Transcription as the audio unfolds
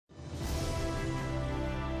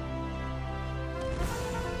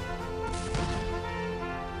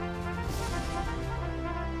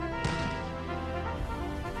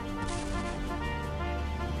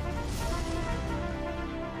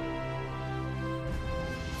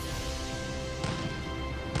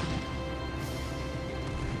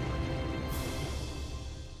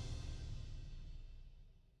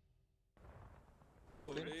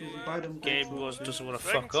game doesn't wanna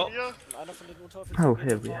fuck up. Oh,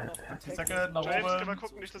 here we have. Nach oben. Können wir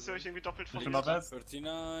gucken, nicht, dass ihr euch irgendwie doppelt verliert.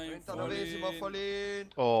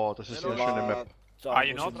 Oh, das ist eine schöne Map.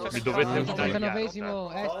 Mi dovete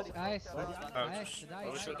Novesimo, Wir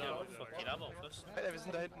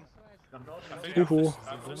sind da hinten.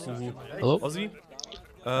 Hallo? Ossi?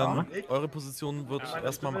 Eure Position wird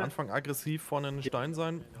erstmal am Anfang aggressiv vorne in den Stein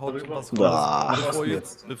sein. Haut was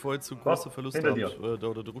raus, bevor ihr zu große Verluste habt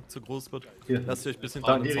oder der Druck zu groß wird. Lasst ihr euch bis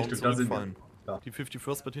hinter den Zaun zurückfallen. Die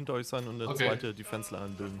 51st wird hinter euch sein und der zweite Defense Line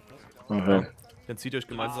bilden. Dann zieht ihr euch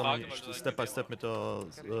gemeinsam Step by Step mit der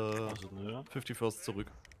 51st zurück.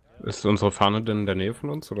 Ist unsere Fahne denn in der Nähe von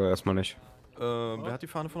uns oder erstmal nicht? Wer hat die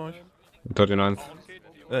Fahne von euch? 39.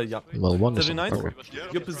 Yeah. Well, one is 39. okay.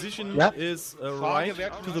 Your position is right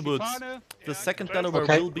to the woods. The second Delaware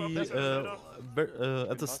will be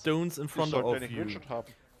at the stones in front of you.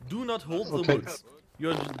 Do not hold the woods.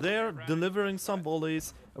 You're there delivering some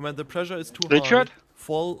volleys, and when the pressure is too high,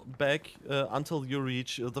 fall back until you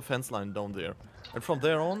reach the fence line down there. And from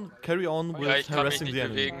there on, carry on with harassing the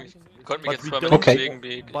enemy. But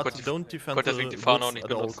don't defend the woods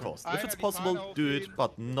at all costs. If it's possible, do it,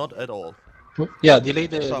 but not at all. Ja, delay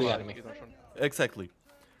the enemy. Exactly.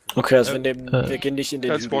 Okay, also wir gehen nicht in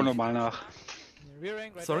den Hügel. Nochmal nach.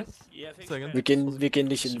 Sorry? Say again? Wir gehen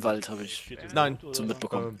nicht in den Wald, habe ich zum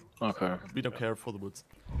mitbekommen. Okay. We don't care for the woods.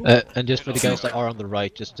 And just for the guys that are on the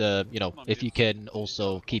right, just you know, if you can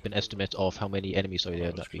also keep an estimate of how many enemies are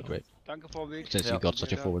there, that'd be great. Since you got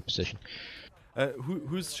such a forward position.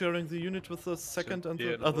 Who's sharing the unit with the second and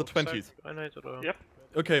the 20th? Yep.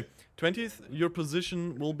 Okay, 20th, your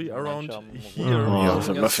position will be around here.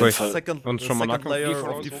 The second layer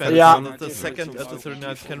of defense, and the second at the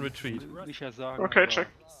 39th can retreat. Okay, check.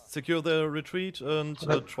 Secure the retreat and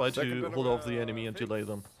try to hold off the enemy and delay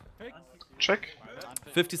them. Check.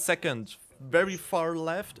 52nd, very far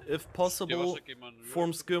left, if possible,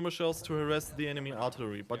 form skirmishers to harass the enemy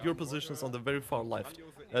artillery. But your position is on the very far left,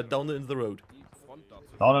 down in the road.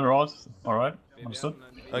 Down in the road, alright, understood.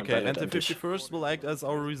 Okay, and the 51st will act as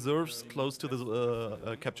our reserves close to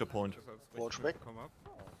the capture point.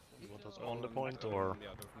 On the point or?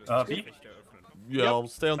 B? Yeah, I'll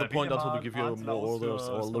stay on the point until we give you more orders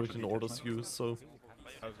or Livington orders you, so...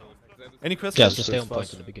 Any questions? Yeah, just stay on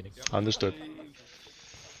point in the beginning. Understood.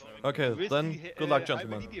 Okay, then good luck,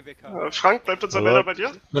 gentlemen. Frank, bleibt unser Männer bei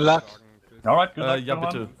dir? Good luck. Alright, good luck. Ja,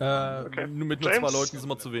 bitte. Okay. Nur mit nur 2 Leuten sind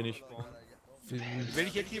wir zu wenig. Wenn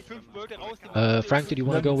ich jetzt hier 5 Leute raus... Frank, did you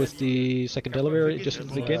want to go with the second Delaware just in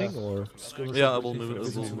the beginning, or...? Yeah, I will move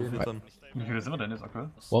with them. Wie viele sind wir denn jetzt aktuell?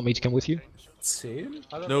 Want me to come with you? 10?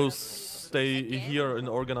 No, stay here and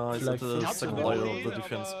organize at the second layer of the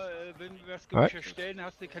defense. Wenn wir das erstellen,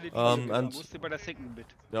 hast du keine Dinge, musst du bei der Second mit.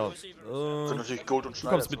 Ja, natürlich Gold und du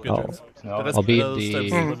kommst mit mir, James. I'll be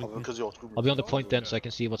on the point then, so I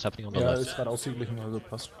can see what's happening on the left. Ja, ist gerade ausgeglichen, also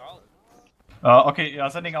passt. Okay, yeah,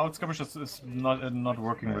 sending out skirmishers is not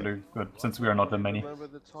working really good, since we are not that many.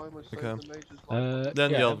 Okay.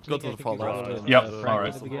 Then yeah, go to the far left. Yeah,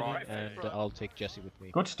 alright. And I'll take Jesse with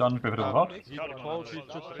me. Gut, dann bitte sofort.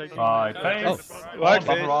 Right face. Right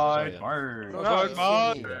face. Right.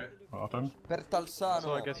 Achtung.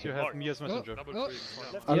 So I guess you have me as messenger.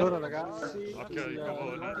 Allora ragazzi.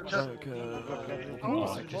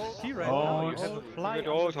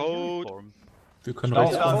 Hold. Wir können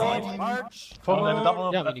rechts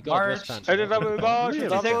fahren. Ja, wenn die Guard West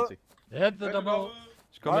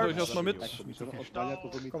Ich komme mit euch erstmal mit.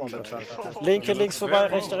 Linke, links vorbei,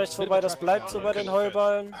 rechte, rechts vorbei, das bleibt so bei den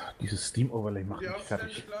Heuballen. Dieses Steam-Overlay macht mich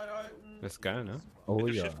fertig. Das ist geil, ne? Oh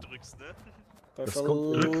ja. Das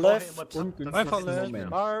kommt left, einfach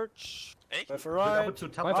march. Left right,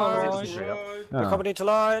 march. Ja. Coming into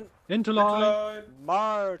line. Into line.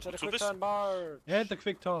 March, at a quick time, march. At the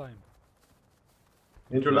quick time.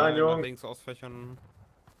 Into line, Jung. Links ausfächern.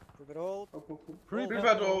 Prepare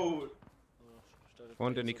hold.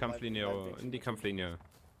 Und in die Kampflinie,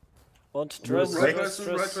 Und dress.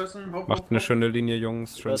 Macht eine schöne Linie,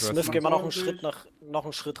 Jungs. Schön Smith, gehen wir noch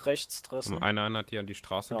einen Schritt rechts dressen. Eine Einheit, die an die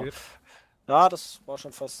Straße geht. Ja, das war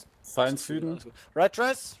schon fast. Fein Süden. Right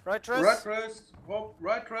dress, right dress. Right dress,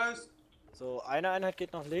 right dress. So, eine Einheit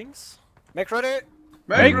geht nach links. Make ready.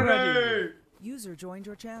 Make ready. User joined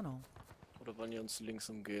your channel. Oder wollen die uns links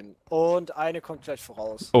umgehen? Und eine kommt gleich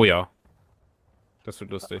voraus. Oh ja. Das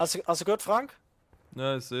wird lustig. Hast du gehört, Frank?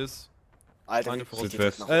 Ja, es ist. Alter,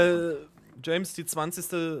 Südwest. James, die 20.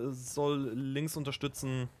 soll links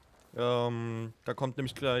unterstützen. Da kommt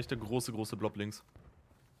nämlich gleich der große Blob links.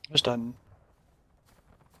 Verstanden.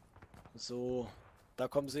 So, da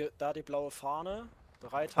kommen sie, da die blaue Fahne.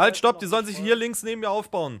 Bereit Halt, stopp, die noch sollen nicht sich voll. hier links neben mir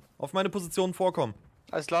aufbauen. Auf meine Position vorkommen.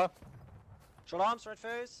 Alles klar. Show arms, right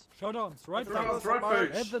face. Showdowns, right Show arms, face. right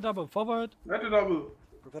face. Hit the double, forward. Let it double.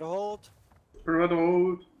 Prepare to hold. Prepare to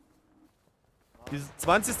hold. Die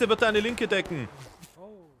 20. wird deine linke decken.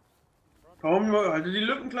 Oh. Komm, halte die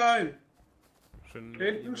Lücken klein. Schön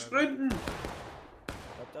Hinten sprinten.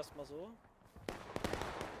 Bleibt erstmal so.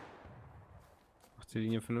 Macht die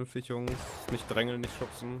Linie vernünftig, Jungs. Nicht drängeln, nicht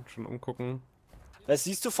schubsen, schon umgucken.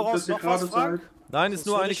 Siehst du voraus Dass ihr noch was, gerade Frank? seid. Nein, ist Das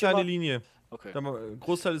nur will eine ich kleine immer- Linie. Okay. Der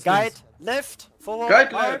Großteil ist Guide, links. left, forward,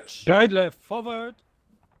 Guide march. left. Guide left, forward.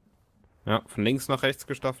 Ja, von links nach rechts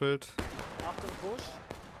gestaffelt. Achtung, push.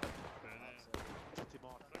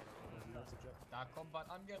 Da kommt man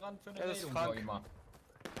angerannt für eine Ja, das ist Meldung, Frank. sag ich mal.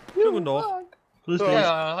 Schönen guten Tag. Grüß dich.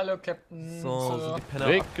 Ja, hallo Captain. So, sind die Penner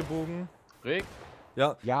Rick. abgebogen. Rick,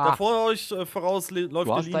 Ja, Ja. da vor euch voraus läuft du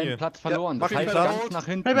die hast deinen Linie. Platz verloren. mach Das heißt ihn klar. ganz nach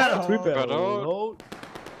hinten.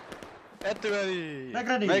 At ready. Make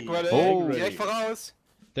ready. Make ready. Oh. Direkt voraus.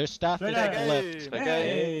 Their staff is on the left.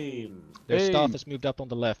 Their staff has moved up on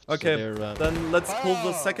the left. Okay, So they're, then let's pull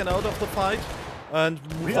the second out of the fight and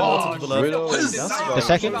move forward to the left. Reload. the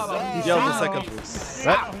second? Yeah, the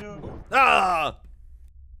second. Ah!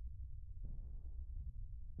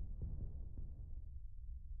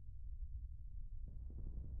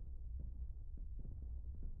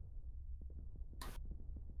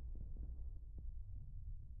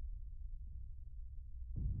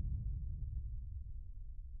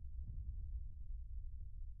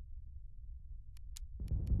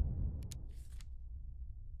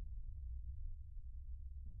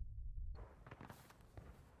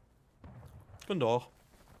 Ich bin doch.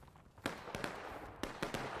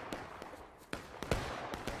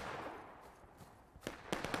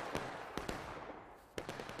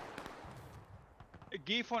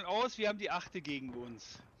 Geh von aus, wir haben die 8. gegen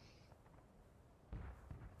uns.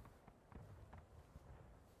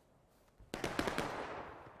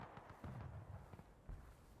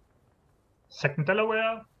 Second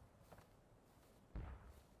Delaware.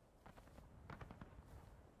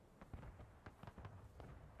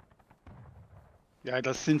 Ja,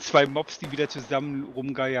 das sind 2 Mobs, die wieder zusammen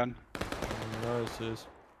rumgeiern. Ja, ich seh's.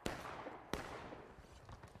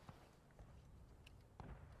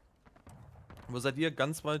 Wo seid ihr?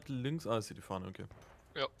 Ganz weit links? Ah, ist hier die Fahne, okay.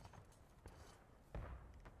 Ja.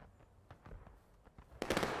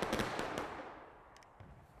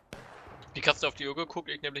 Die Katze auf die Uhr geguckt,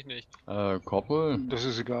 ich nämlich nicht. Corporal, Das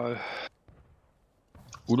ist egal.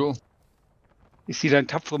 Udo. Ich sehe da einen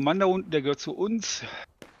tapferen Mann da unten, der gehört zu uns.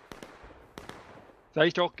 Sag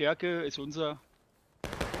ich doch, Gerke ist unser.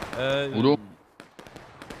 Udo.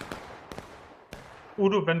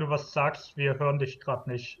 Udo, wenn du was sagst, wir hören dich gerade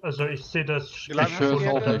nicht. Also ich sehe das. Ich höre es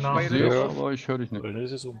auch nicht. Ich sehe, aber ich höre dich nicht. Warte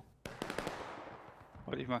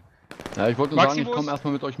ich mal. Ja, ich wollte nur sagen, ich Maximus? komme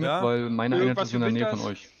erstmal mit euch mit, Ja? weil meine Einheit Irgendwas ist in der für Nähe von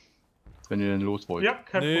Winters? euch. Wenn ihr denn los wollt. Ja,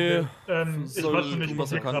 kein Nee, Problem. Ich soll weiß noch nicht, wo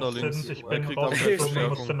Thomas wir Akanda gerade links. sind. Ich Er bin kriegt dann rausgekommen und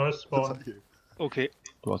musste Verstärkung. neues bauen. Okay.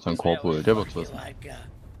 Du hast einen Corporal, der wird's wissen.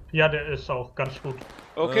 Ja, der ist auch ganz gut.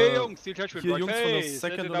 Okay, Jungs, die Touch Hier Jungs von der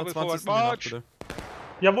Second und der 20. nach, bitte.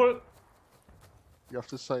 Jawohl. You have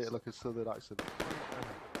to say it like a southern accent.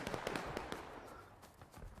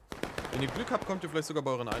 Wenn ihr Glück habt, kommt ihr vielleicht sogar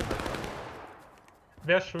bei euren Einheiten an.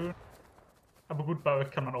 Wäre schön. Aber gut, bei euch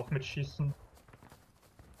kann man auch mitschießen.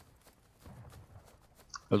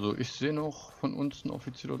 Also ich sehe noch von uns einen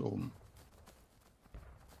Offizier dort oben.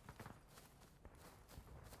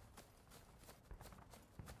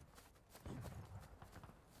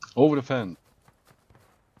 Over the fan.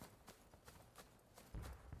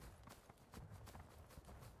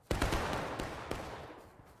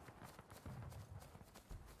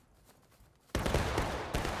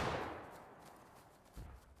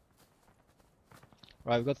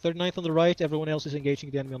 Right, we've got 39th on the right, everyone else is engaging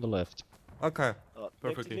the enemy on the left. Okay. Lenkt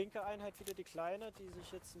Perfectly. die linke Einheit wieder die kleine, die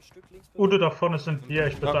sich jetzt ein Stück links Udo, da vorne sind wir.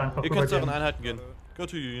 Ich würde Ja, einfach ihr könnt zu euren übergehen. Einheiten gehen. Go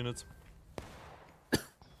to your units.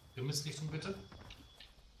 Himmelsrichtung bitte.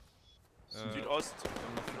 Südost.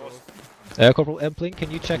 Corporal Empling, can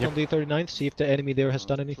you check on the 39th, see if the enemy there has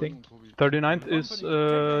done anything? 39th is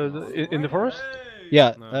in the forest?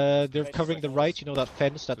 Yeah, they're covering the right, you know that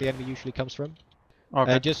fence that the enemy usually comes from?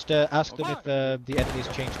 Okay. Just ask them if the enemy has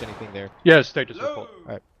changed anything there. Yeah, status report.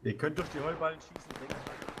 Alright. Ihr könnt durch die Heuballen schießen.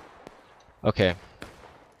 Okay.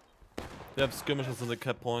 They have skirmishes on the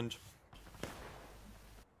cap point.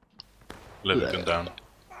 Livington down.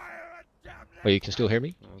 Wait, you can still hear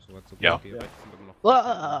me? Ja.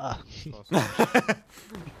 Ah!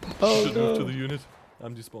 Oh Should move to the unit.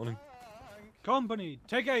 I'm despawning. Company,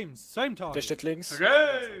 take aims, same Der target. steht links.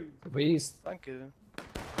 Okay. Danke.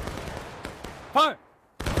 Fire!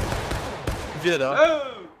 Wieder da.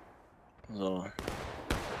 So.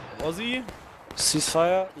 Ozzy,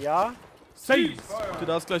 Ceasefire, ja. du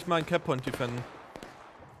darfst gleich mal einen Cap Point defenden.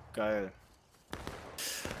 Geil.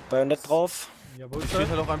 Bajonett drauf. Jawohl, Steht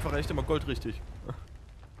halt auch einfach echt immer goldrichtig.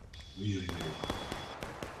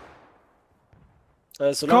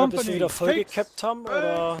 Solange bis wir wieder voll gekappt haben,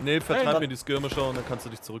 oder? Nee, vertreib mir die Skirmisher und dann kannst du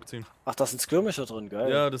dich zurückziehen. Ach, da sind Skirmisher drin,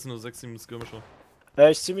 geil. Ja, das sind nur 6, 7 Skirmisher.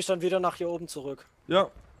 Ich zieh mich dann wieder nach hier oben zurück. Ja.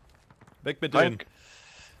 Weg mit denen.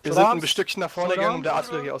 Wir sind ein Stückchen nach vorne gegangen, um der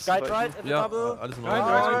Artillerie auszuweichen. Ja, alles in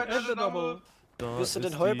Ordnung. Willst du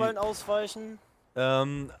den Heuballen ausweichen?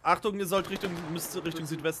 Achtung, ihr sollt müsst Richtung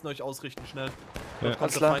Südwesten euch ausrichten, schnell. Dort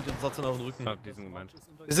kommt der Feind in Satz auf den Rücken.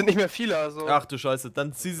 Wir sind nicht mehr viele, also... Ach du Scheiße,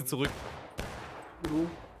 dann zieh sie zurück.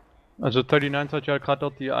 Also 39 hat ja gerade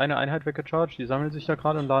dort die eine Einheit weggecharged, die sammeln sich da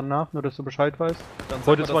gerade und laden nach, nur dass du Bescheid weißt. Dann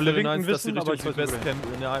wollte sag zwar mal, Livington dass sie wissen, aber Richtung ich weiß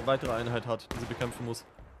Südwesten eine weitere Einheit hat, die sie bekämpfen muss.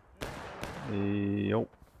 Jo.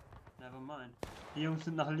 Nevermind. Die Jungs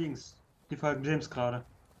sind nach links. Die folgen James gerade.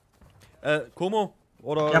 Como?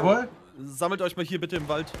 Oder... Jawohl. Sammelt euch mal hier bitte im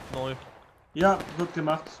Wald neu. Ja, wird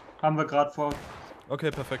gemacht. Haben wir gerade vor.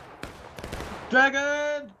 Okay, perfekt.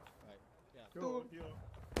 Dragon! Du!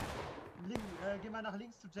 Geh mal nach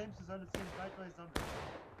links zu James, du sollst den weit neu sammeln.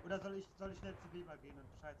 Oder soll ich schnell zu Weber gehen und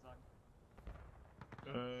Bescheid sagen?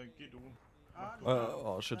 Geh du.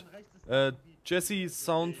 Oh shit. Jesse,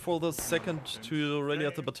 sound for the second to rally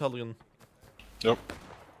at the battalion. Yep.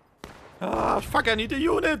 Ah, fuck, I need a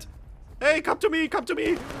unit! Hey, come to me, come to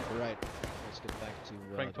me! Right. Let's get back to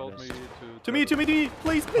Frank told me To me,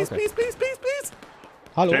 please, please, Okay. please!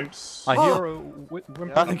 Hello. James. I hear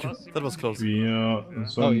Thank you. That was close. Wir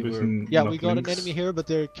so ein bisschen Yeah, nach we got an links. enemy here, but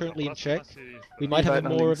they're currently in check. We might have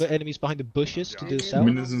more of the enemies behind the bushes to the south.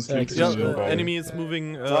 Mindestens links Yeah, ist der Bau. enemy is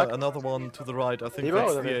moving another one to the right. I think Lieber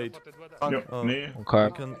that's oder the wer? 8. Ja, nee. Okay.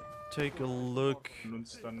 We can take a look. Und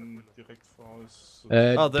uns dann direkt voraus.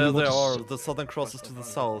 There do you they want to are. The southern cross is to the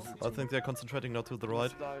south. I think they're concentrating now to the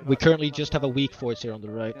right. We currently just have a weak force here on the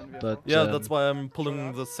right, but Yeah, that's why I'm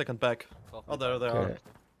pulling the second back. Oh, there they are. okay.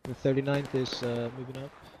 The 39th is moving up.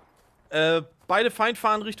 Beide Feind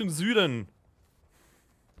fahren Richtung Süden.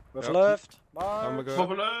 With left, Haben wir march, gehört.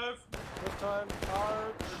 quick time,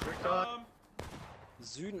 march.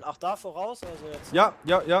 Süden, ach da voraus, also jetzt. Ja.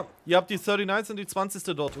 Ihr habt die 39 und die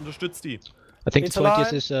 20. dort. Unterstützt die. I think the Interline.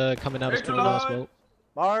 20th is coming out as well as well.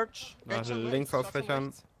 March. Also links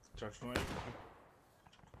ausfächern.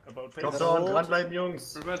 Dranbleiben,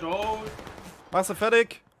 Jungs. Machst du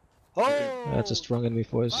fertig? Ho! That's a strong enemy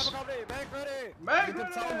force.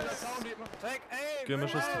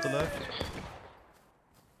 Skirmishes to the left.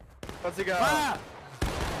 20er!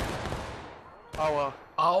 Aua.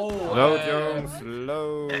 Load, Jungs,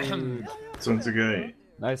 load. 20er.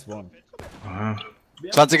 Nice one. Aha.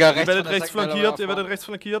 20er Ihr rechts. werdet rechts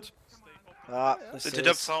flankiert, Ja, ich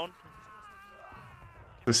seh's.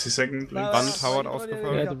 Das ist die Second links. Wand Howard Yeah,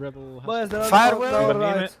 ausgefallen. the rebel has Fire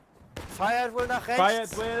will! Fire will nach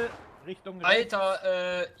rechts! Richtung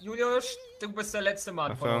Alter, Julius, du bist der letzte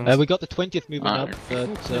Mann von uns. we got the 20th moving up, but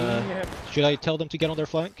should I tell them to get on their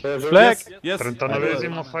flank? Flag! Yes!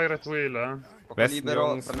 fire at will, Westen,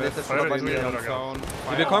 Jungs, Westen, bei mir am Zaun.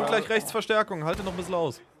 Ihr bekommt gleich rechts Verstärkung. Haltet noch ein bisschen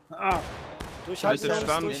aus. Durchhalten, Haltet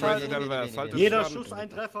Stand, durchhalten. haltet Jeder Stand. Schuss ein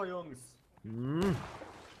Treffer, Jungs.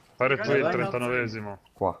 Fire at will, 39esimo.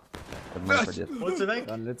 Holst du weg?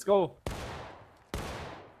 Dann let's go.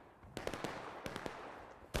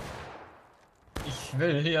 Ich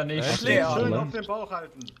will hier nicht Schön auf den Bauch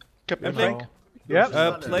halten. Captain Flank?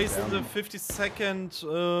 Yeah. Place the 52nd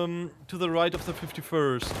to the right of the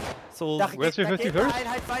 51st. So, Where's your 51st?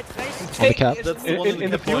 Einheit weit rechts. On the cap. that's the one in the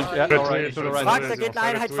In the field? point. Yeah, alright. To the right. Frank, da geht eine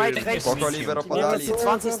Einheit weit rechts. Die nehmen jetzt die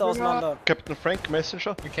 20. auseinander. Captain Frank,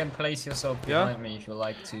 Messenger. You can place yourself Ja? behind me if you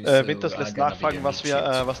like to. Winters lässt nachfragen, was die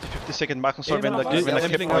 50-Second machen soll, wenn der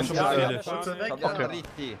Empling hat schon Cappoint... Befehle.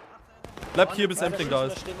 Okay. Bleibt hier, bis Empling da Da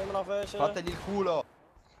ist. stehen immer noch welche. Cooler.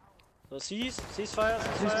 So, Ceasefire.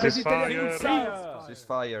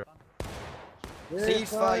 Ceasefire.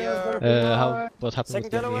 Ceasefire. What happened with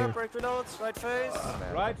Second the enemy Delaware, here? break reloads, right face.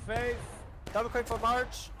 Right face. Double quick for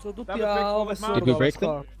March. Did we break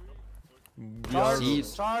them?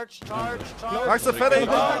 Charge. Magst du fertig?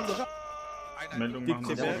 Meldung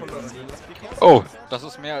machen wir. Oh, das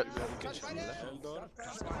ist mehr.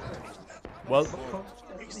 Well,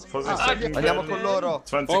 Vorsicht, Second Bell.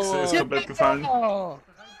 20. ist komplett gefallen.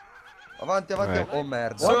 Avanti, oh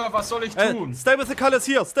merda. So, was soll ich tun? stay with the colors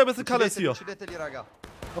here, stay with the colors here. Uccideteli, raga.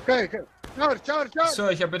 Okay, charge. So,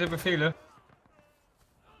 ich habe bitte Befehle.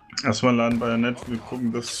 Erstmal laden Bajonett. Wir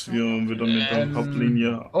gucken, dass wir wieder mit der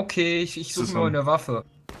Hauptlinie. Okay, ich suche mir Zusammen. eine Waffe.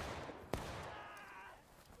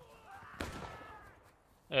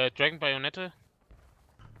 Dragon Bayonette?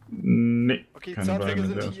 Nee. Okay, keine Zahnflecken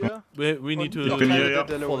Bayonette sind erstmal. hier. We need to Ich bin hier, ja.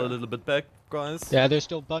 fall a little bit back, guys. Yeah, there's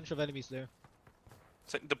still a bunch of enemies there.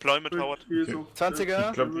 Second Deployment, Howard. Okay. 20er.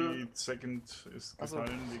 Ich glaube, die Second ist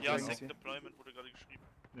gefallen. Die Ja, Second. Second Deployment wurde gerade geschrieben.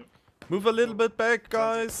 Ja. Move a little bit back,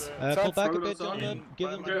 guys. Pull back a bit, gentlemen. Give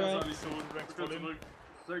them the ground.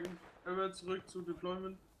 Zurück zu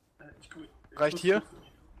Deployment. Reicht hier?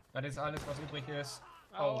 Das ist alles, was übrig ist.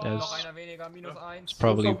 Oh, Yes. noch einer weniger, -1. It's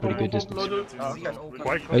probably a pretty good distance.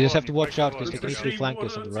 You just have to watch out because they can easily flank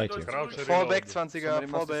us on the right here. Fallback 20er,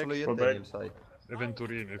 Fallback.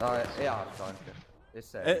 Venturini. È harta anche.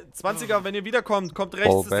 20er, wenn ihr wiederkommt, kommt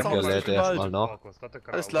rechts des Zaubers durch den Wald.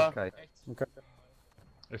 Alles klar. Ok.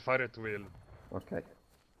 E fare Twill. Ok.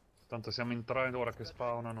 Tanto siamo in 3 ora che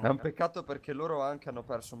spawnano. È un peccato perché loro anche hanno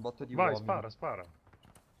perso un botto di Vai, uomini. spara, spara.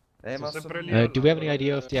 Ma sempre lì. Do we have any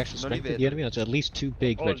idea of the actual strength of the enemy? There's at least 2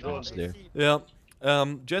 big regiments there. Yeah.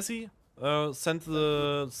 Jesse, send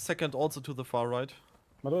the second also to the far right.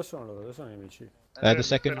 Ma dove sono loro? Dove sono i nemici? The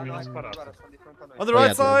second... On the Oh, right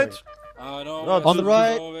yeah, side! no, on the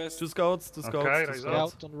right! Two scouts, two scouts, Okay, two right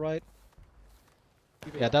scouts. Scout on the right.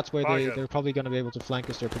 Yeah, that's where they're probably going to be able to flank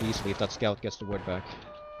us there pretty easily if that scout gets the word back.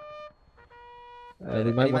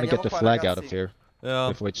 They might want to get the flag out of here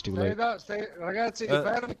before it's too late. Ragazzi,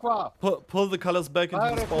 fermi qua. Pull the colors back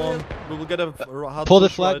into the spawn. We will get a hard Pull the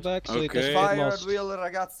push flag right. back so it Okay. gets Fire lost. wheel,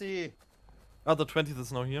 ragazzi. Ah, the 20th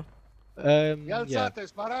is now here. Yeah.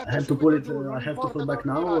 I have to pull back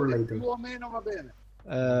now or later? Più o meno va bene.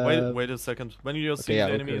 Wait a second. When you see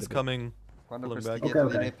the enemy is coming, Quando pull him questi back.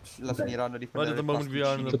 dietro la finiranno di Right prendere at the moment we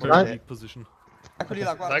are in a pasticcini. very weak position. Eccoli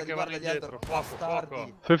là, guarda, Dai che guarda vanno dietro. dietro, fuoco, fuoco.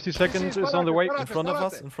 Bastardi. 50 seconds is on the way. In front of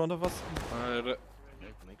us, in front of us.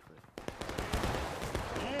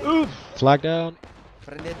 Flag down.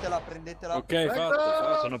 Prendetela, prendetela. Ok,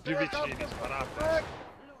 fatto. Sono più vicini, sparate.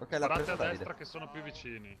 Ok, l'ha Sparate preso a Davide. destra che sono più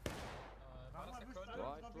vicini.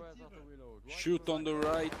 Shoot on the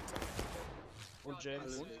right. Und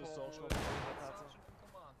James.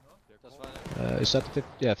 Is that the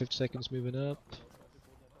 50 seconds moving up?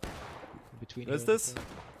 Between Wer ist here das?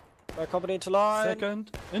 Company into line. Second.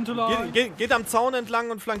 Into line. Geht am Zaun entlang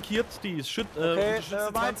und flankiert die. Unterstützt die Right,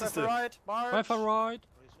 20. right, Right for right.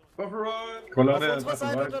 Auf unserer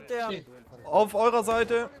Seite bleibt der. Auf eurer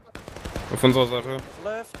Seite. Auf unserer Seite.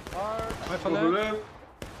 Left, right. Right for left.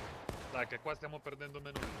 Dai che qua stiamo perdendo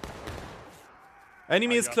menudo.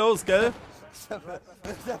 Enemy is close, gell?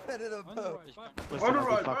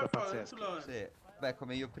 Sì. Beh,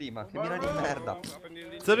 come io prima, che mina di merda.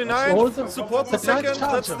 39, support the second,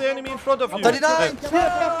 that's the enemy in front of you. 39!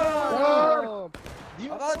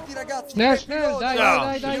 Avanti ragazzi! Schnell, dai.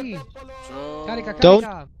 Carica,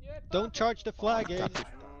 carica. Don't charge the flag in.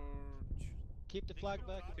 Keep the flag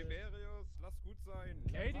back. Lass gut sein.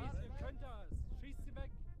 Ladies, ihr könnt das. Schießt sie weg.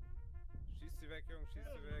 Schießt sie weg, Jungs, schießt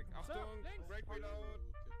sie weg. Achtung, break reload.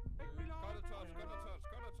 Counter charge, counter charge,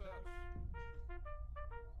 counter charge.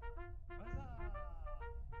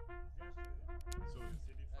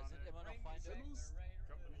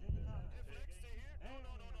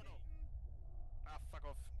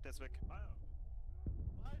 Der ist weg.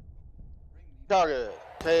 Target,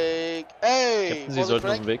 take A! Sie sollten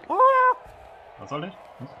aus dem Weg. Was soll ich?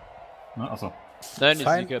 Na, achso. Nein, ist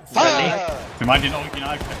die Captain. Sie meinen den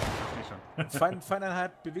Original.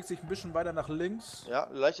 Feindeinheit bewegt sich ein bisschen weiter nach links. Ja,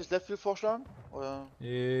 leichtes Leftfield vorschlagen? Oder?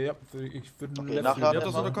 Ja, ich würde Okay, Ihr habt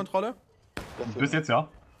das unter Kontrolle? Bis jetzt ja.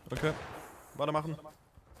 Okay. Weitermachen.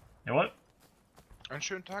 Jawohl. Einen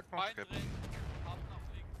schönen Tag noch, Cap.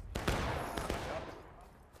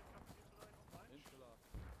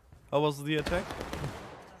 How was the attack?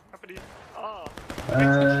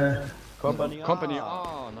 Company,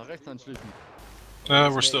 nach rechts anschließen.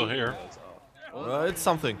 We're still here. It's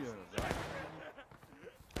something.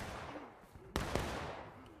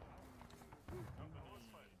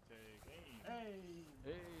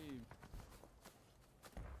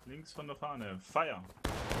 Links von der Fahne. Fire.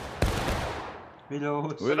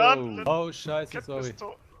 Reload. Oh, scheiße, sorry.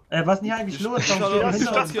 Was ist denn hier eigentlich los? Wie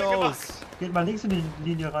schaut's hier aus? Geht mal links in die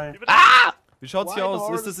Linie rein. Wie schaut's hier aus?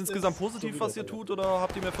 Ist das insgesamt positiv, was ihr tut, oder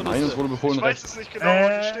habt ihr mehr Verluste? Nein, es wurde befohlen. Ich weiß es nicht genau.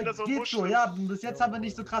 Ich stehe da so im Geht Busch. so, ja. Bis jetzt haben wir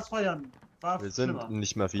nicht so krass feuern. War Wir sind schlimmer.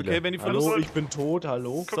 nicht mehr viele. Okay, wenn die Verluste... Hallo, ich bin tot,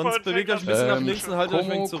 hallo. Guck mal, Sonst bewegt euch ein bisschen nach links und haltet euch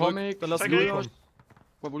ein wenig zurück. Dann lasst ihn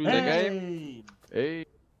durchkommen. Hey! Ehi.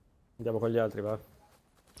 Andiamo con gli altri, va.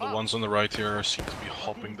 The ones on the right here seem to be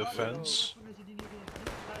hopping the fence.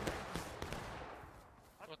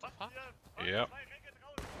 Yeah.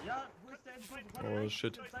 Ja, wo ist der Oh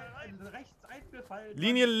shit. Rechts einbefallen.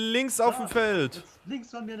 Linie links auf dem Feld. Links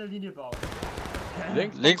von mir eine Linie bauen.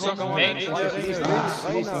 Links noch. noch.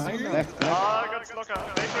 Ganz locker.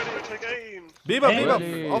 Take aim. Weber,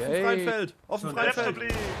 auf dem freien Feld. Auf dem freien Feld.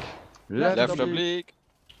 Left oblique.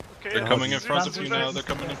 They're coming in front of you now, they're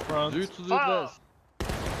coming in front. Süd zu Südwest.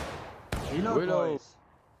 Reload, Boys.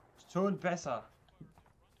 Schon besser.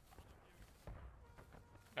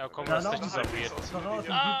 Ja, komm, lass dich desarmiert.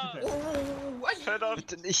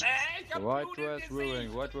 Bitte nicht. White dress,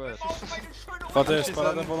 ruling, white dress. Warte,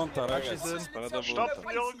 sparada volontaria. Stopp,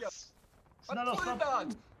 Jungs. Schneller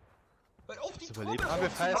stoppen. Auf die Truppe! Haben wir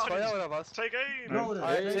freies Feuer oder was? Take aim.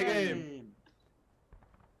 Take aim.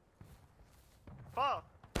 Fahr.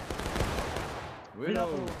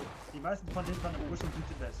 Die meisten von denen waren im Busch und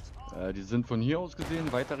Südwest. Die sind von hier aus gesehen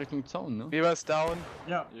weiter Richtung Zaun, ne? Weber ist down.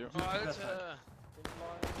 Ja. Alter.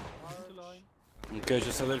 Ok,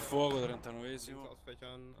 ci sta del fuoco, 39esimo.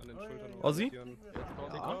 Ausfächern, an den Schultern. Ossi?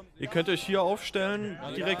 Ihr könnt euch hier aufstellen,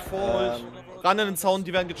 direkt vor euch. Ran an den Zaun,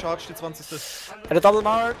 die werden gecharged, die 20. Eine Double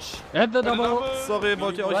March. Sorry,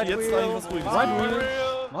 wollt ihr euch jetzt eigentlich was Ruhiges Right wheel.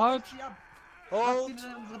 March.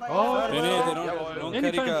 Tenete, non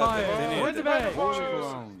caricate. Tenete.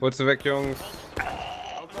 Holst du weg, Jungs.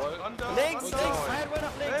 Links, Fireball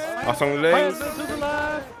nach links. Achtung, links.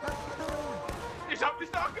 Ich hab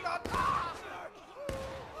nicht nachgeladen.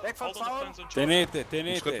 Weg vom Zaun. Tenete.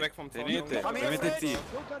 Schritt weg vom Zaun. Tenete. Mettiti.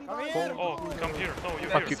 Oh, come here. No, you're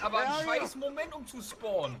Fuck here. it. Aber ein scheiß Moment, um zu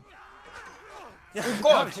spawnen. Oh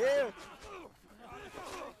Gott.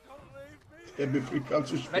 Der befiehlt ganz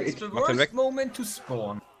zu spät. That's the worst moment to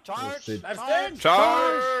spawn. Charge.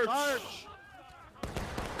 Charge.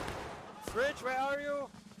 Fridge, where are you?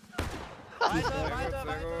 Sehr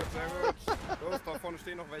gut. Los, da vorne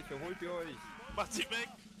stehen noch welche. Holt ihr euch. Macht sie weg.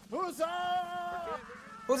 Husa!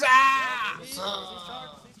 Husa!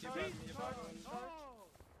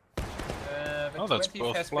 Oh, that's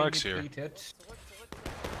both flags here.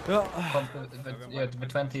 Ja. The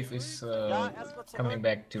 20th is coming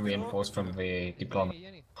back to reinforce from the deployment.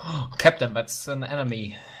 Captain, that's an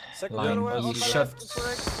enemy line. We should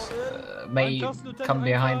may come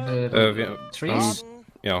behind the trees.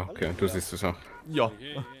 Ja, okay, du siehst es auch. Ja.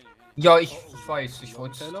 Ja, ich weiß, ich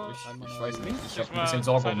weiß nicht, ich hab ein bisschen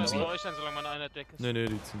Sorge um sie. Nee,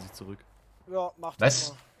 die ziehen sich zurück. Ja, macht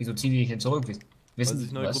Was? Wieso ziehen die sich denn zurück? Weil Wissen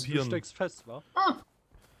sich neu was? gruppieren. Du steckst fest, wa?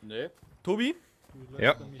 Nee. Tobi?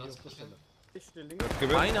 Ja.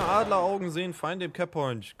 Meine Adleraugen sehen Feinde im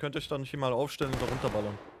Cappoint. Könnt euch dann hier mal aufstellen und da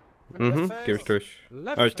runterballern. Mhm, gebe ich durch.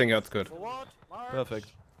 Aber ich denke, er hat's gehört. Perfekt.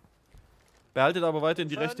 Behaltet aber weiterhin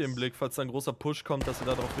die Rechte im Blick, falls da ein großer Push kommt, dass ihr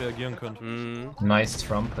darauf reagieren könnt. Nice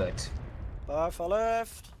trumpet. Bye for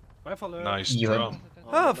left. Nice You drum.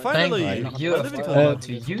 Ah, finally! You have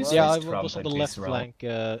to use yeah, I this was on the trumpet left this round.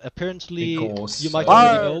 flank. Apparently, Because, you might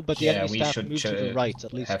already know, but the yeah, enemy we staff should moved to the right,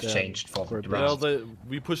 at least have changed for for a the bit. Well, round.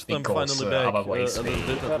 we pushed them Because, finally back otherwise a little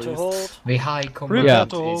bit at To least. hold. The high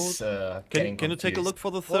command is getting Can you take a confused. look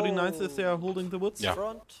for the 39th if they are holding the woods? Ja.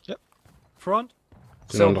 Front. Yep. Front?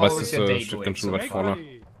 Genau, und der how Rest is ist your day steht going ganz schön so weit vorne.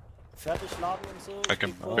 Fertig laden und so. I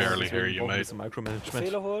can barely hear you, mate. Micromanagement.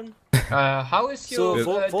 Befehle holen. How is So,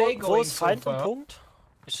 your day wo going ist so Feind im far? Punkt?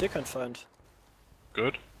 Ich sehe keinen Feind.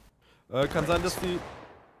 Good. Kann sein, dass die...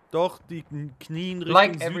 Doch, die knien Richtung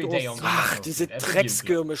Like every day on Südost. Ach, diese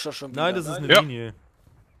Dreckskirmischer schon wieder. Nein, das ist eine Ja. Linie.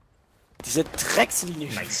 Diese Dreckslinie.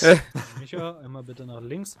 Micha, einmal bitte nach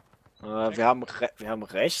links. Wir haben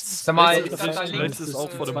rechts. Sag mal, Rechts ist das da Rechts links? ist auch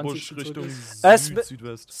vor dem Busch Richtung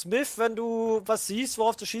Südwest. Smith, wenn du was siehst,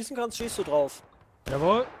 worauf du schießen kannst, schießt du drauf.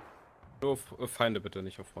 Jawohl. Nur auf Feinde bitte,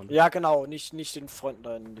 nicht auf Freunde. Ja, genau, nicht den Freunden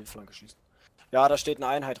da in die Flanke schießen. Ja, da steht eine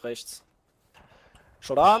Einheit rechts.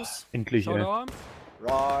 Short Arms. Endlich, ey.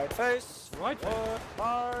 Right face. Right face.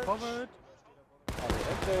 March. Forward.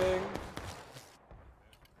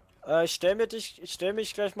 Ich stell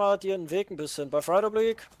mich gleich mal dir in den Weg ein bisschen. Bei Right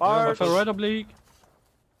Oblique. March. Bei Right Oblique.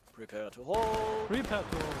 Prepare to hold. Prepare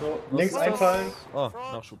to So, Links einfallen. Ah,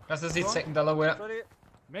 Nachschub. Das ist die Second Delaware. Ready.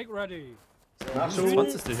 Make ready. Nachschub.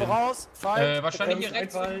 20. hin. Voraus. Fight. Wahrscheinlich hier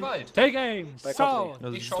rechts im Wald. Take aim. Bei South. Ja,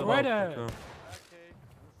 das Ich ist schau doch ready. auch, okay.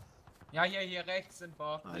 Ja, hier rechts sind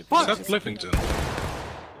wir. Is that Livington?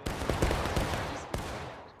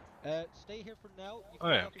 Stay here for now. You Oh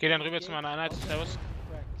ja. Geh dann rüber zu meiner Einheit. Servus.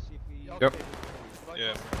 Ja.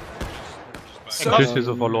 Yeah. Du bist hier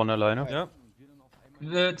so verloren alleine. Ja.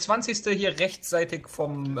 20. hier rechtsseitig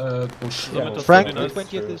vom Busch. Frank, the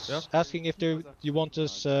 20th is asking if you want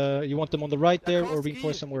them on the right there or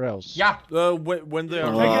reinforce somewhere else. Ja! When they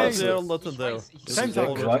are right there, let them there. Die sind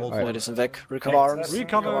weg. Recover Arms.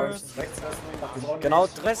 Recover. Genau,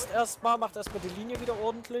 Rest erstmal, macht erstmal die Linie wieder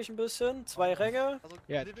ordentlich ein bisschen. 2 Ränge.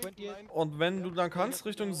 Ja, 20th. Und wenn du dann kannst,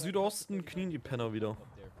 Richtung Südosten, knien die Penner wieder.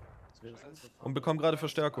 Und bekommen gerade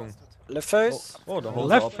Verstärkung. Left Face. Oh, da haut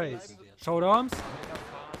Left Face. Shoulder Arms.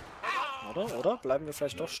 Oder? Bleiben wir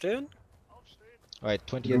vielleicht doch stehen? Alright,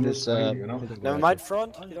 20th is Never mind,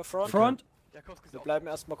 Front. Wieder Front. Front. Wir bleiben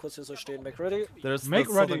erstmal kurz hier so stehen. Make ready. There's the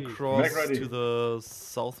southern cross to the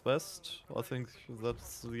southwest. I think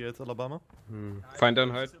that's the 8th Alabama.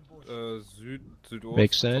 Feindeinheit Südost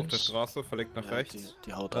Makes sense. auf der Straße, verlegt nach rechts.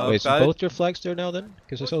 Die haut Wait, so both your flags there now then?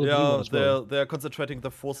 Because I saw the blue one as well. They're concentrating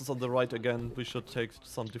the forces on the right again. We should take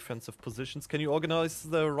some defensive positions. Can you organize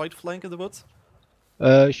the right flank in the woods?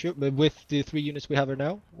 Sure, but with the 3 units we have here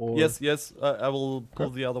now? Or... Yes, I will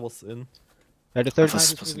pull the other ones in. The third line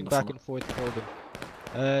is moving back and forth for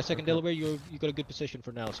them. Second Delaware, you got a good position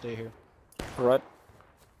for now, stay here. Alright.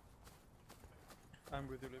 I'm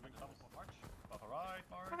with you, Livington. March.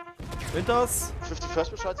 Winters!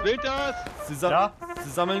 51st Bescheid. Winters! Sie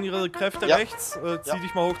sammeln ihre Kräfte rechts. Zieh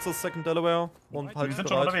dich mal hoch zur Second Delaware und halt Wir sind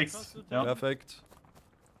bereit. schon unterwegs. Ja. Perfekt.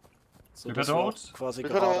 So, dass wir quasi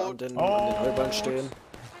gerade an den Heuballen stehen.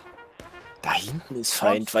 Da hinten ist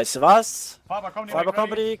Feind, weißt du was? Fiber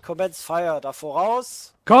Company, commence fire, da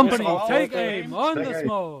voraus. Company, take aim, on the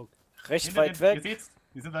smoke. Recht weit weg.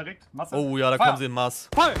 Die sind direkt. Masse. Oh ja, da kommen sie in Mass.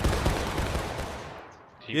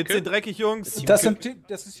 Jetzt sind dreckig, Jungs. Das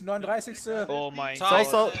ist die 39. Oh mein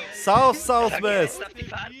Gott. Southwest.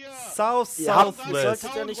 Ihr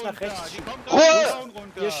solltet ja nicht nach rechts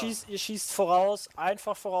schießen. Ihr schießt voraus,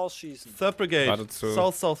 einfach vorausschießen. 3rd Brigade,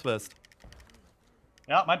 Southwest.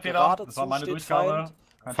 Ja, mein Fehler. Das war meine Durchgabe.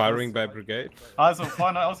 Firing by Brigade. Also,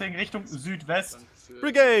 vorne auslegen Richtung Südwest.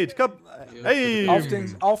 Brigade, komm. Hey. Auf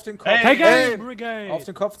den Kopf. Take aim, Brigade. Auf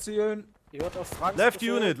den Kopf zielen. Ihr hört auf Franks Left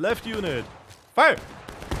Befehl. unit. Fire!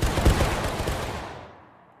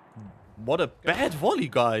 What a bad volley,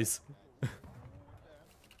 guys.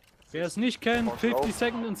 Wer es nicht kennt,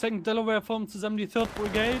 52nd und 2nd Delaware formen zusammen die 3rd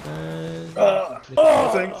Brigade.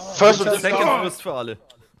 First and Second First für alle.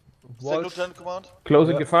 Second Lieutenant Command.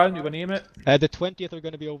 Closing gefallen, übernehme. The 20th are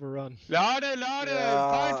going to be overrun. Lade!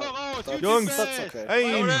 Fall voraus! Jungs,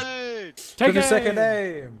 aim! Take aim! Second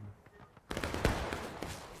aim!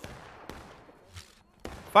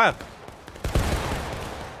 Fire!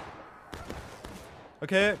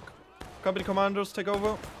 Okay, Company Commandos, take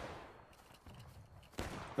over.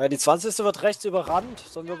 Ja, die 20. wird rechts überrannt.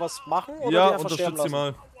 Sollen wir was machen? Oder Ja, die einfach sterben unterstützt sie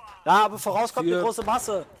lassen? mal. Ja, aber voraus kommt die große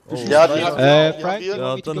Masse. Oh. Ja, die haben Frank,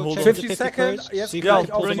 Ja, dann holen wir 50 Seconds, jetzt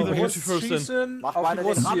gleich auf bring den the Brust 51st in. schießen. Mach Auf mal die den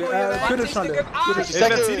Brust Rambo hier, hier. Finischhalle. Ey,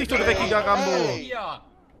 verzieh dich, du dreckiger Rambo!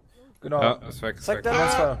 Genau. Ja, ist weg. Second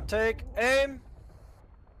Delaware, take aim.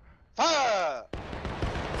 Fire!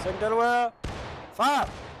 Second Delaware, fire!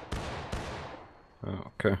 Ja,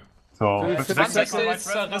 okay. So, 20. ist zerrissen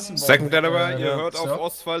worden. Second Delaware, ihr hört auf So.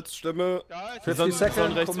 Ostwalds Stimme. 50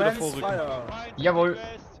 Seconds, rechts wieder Commence vorrücken. Fire. Jawohl.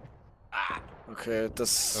 Okay,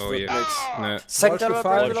 das Oh wird je. nix. Nee. Second Deutsch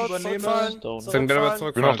Delaware, gefallen, zurückfallen. Second Delaware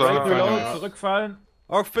zurückfallen. Zurückfallen.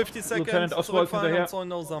 Auch 50 Seconds, Lieutenant Oswald zurückfallen hinterher. und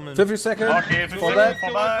Zäune aussammeln. 50 Seconds. Okay, Vorwärts.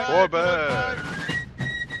 vorbei.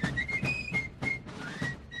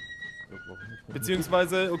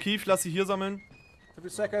 Beziehungsweise, O'Keefe, lass sie hier sammeln.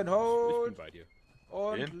 50 Seconds, hold. Bei dir.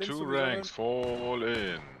 Und In links 2 sammeln. ranks, fall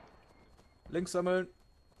in. Links sammeln.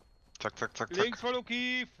 Zack, zack, zack, Links zack. von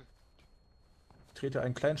O'Keefe! Trete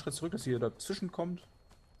einen kleinen Schritt zurück, dass ihr dazwischen kommt.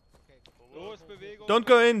 Los, Bewegung! Don't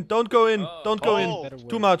go in, don't go in, don't go in.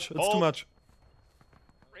 Too much, it's too much.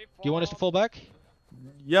 Do you want us to fall back?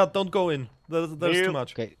 Yeah, don't go in. There's too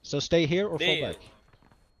much. Okay, so stay here or fall back?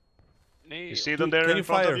 You see them there Can you in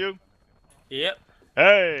front fire? of you? Yep.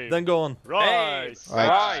 Hey! Then go on. Right!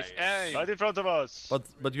 Right. Right in front of us!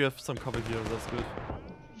 But you have some cover here, that's good.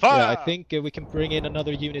 Fire! Yeah, I think we can bring in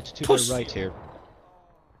another unit to the right here.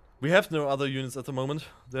 We have no other units at the moment.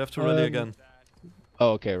 They have to rally again.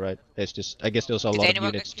 Oh, okay, right. It's just, I guess there's a lot of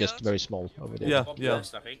units, just very small over there. Yeah.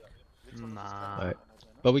 Alright.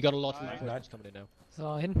 But we got a lot of reinforcements coming in now.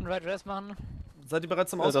 So, hinten Right Rest machen. Seid ihr bereit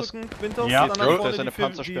zum Ausrücken, Winters? Ja. Dann nach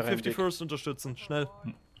vorne die 51st unterstützen. Schnell.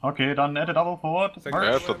 Okay, dann add a double forward.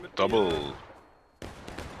 Add a double.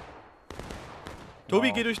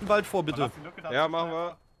 Tobi, geh durch den Wald vor, bitte. Ja, machen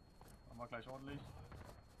wir. Machen wir gleich ordentlich.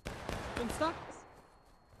 Bin stuck.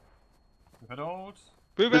 Verdot.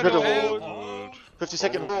 Prepare to hold. 50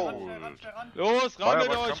 seconds hold. Los, rammelt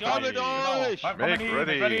euch, rammelt euch! Make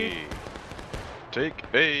ready! Take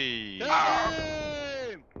aim!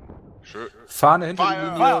 Schön. Fahne hinter die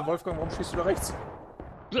Linie. Wolfgang, warum schießt du da rechts?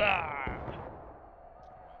 So,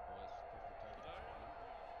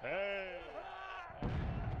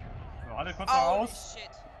 alle kurz mal raus.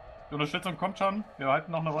 Die Unterstützung kommt schon. Wir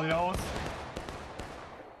halten noch eine Weile aus.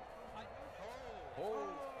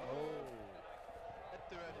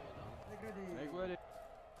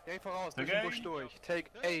 Geh voraus, durch den Busch durch. Take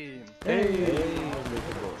aim.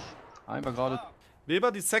 Einmal gerade.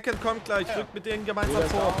 Weber, die Second kommt gleich. Rückt mit denen gemeinsam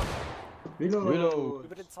vor. Reload.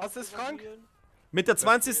 Was ist Frank? Mit der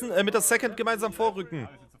 20. mit der Second gemeinsam vorrücken.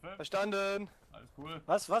 Verstanden. Alles cool.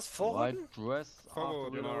 Was? Vorrücken?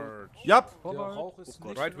 Forward march. Ja.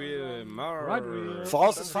 Right wheel march.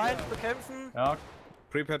 Voraus ist Feind, bekämpfen. Ja.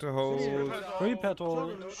 Prepare to hold. Prepare to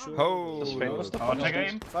hold. Hold. Aber take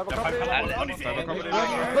aim. Cyber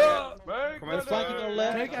We're flanking our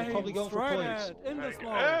left. We're probably going for points.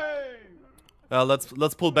 Yeah,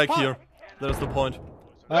 let's pull back here. There's the point.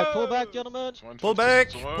 Alright, pull back, gentlemen. Pull back.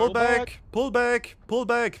 Pull back. Pull back. Pull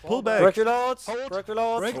back. Pull back. Break reloads. Break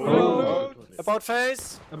reloads. About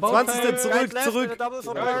face. 20. Zurück. Double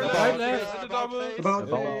von About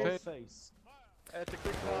face.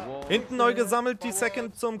 Hinten neu gesammelt, die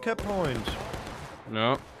Second zum Cap Point.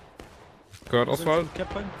 Ja. Gehört Ausfall. Cap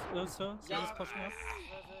point, Sir.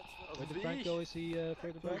 Where did Frank go? Is he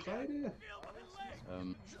further back?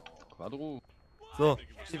 Quadro. So.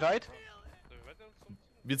 Wie weit?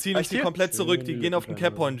 Wir ziehen uns hier komplett zurück, die gehen auf den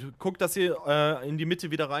Cap Point. Guckt, dass ihr in die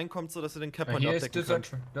Mitte wieder reinkommt, sodass ihr den Cap Point abdecken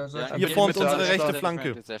könnt. Ihr formt unsere rechte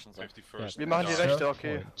Flanke. Wir machen die rechte,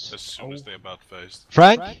 okay.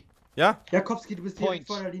 Frank? Ja? Jakowski, du bist hier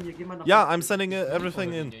vor der Linie, geh mal nach Ja, I'm sending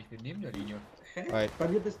everything in. Ich bin neben der Linie. Bei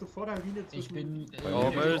mir bist du vor der Linie zwischen... Ich bin...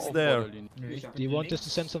 Almost there. Do you want us to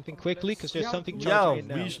send something quickly? Because there's something Yeah, charging in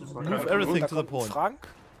now. we should move everything to the point. Frank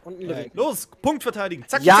und ein Livington. Los, Punkt verteidigen.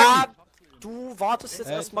 Zack, Ja, zack. du wartest jetzt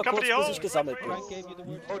erstmal kurz, bis ich gesammelt bin.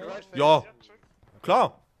 Ja,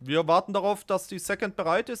 klar. Wir warten darauf, dass die Second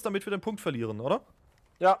bereit ist, damit wir den Punkt verlieren, oder?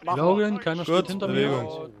 Ja, machen wir. Logan, keiner steht hinter mir.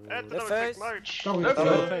 Bewegung. Left face.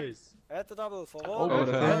 Left face. Add the double, Over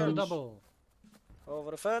the fence. Double.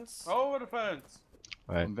 Over the fence. Over the fence.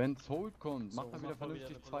 Und wenn's Hold kommt, macht mal wieder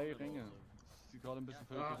vernünftig 2 Ränge. Das sieht gerade ein bisschen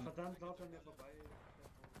völlig. Verdammt, lauf an mir vorbei.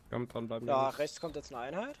 Kommt dran, bleiben. Ja, rechts kommt jetzt eine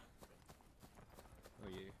Einheit. Oh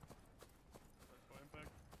je.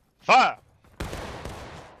 Fire!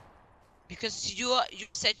 Because you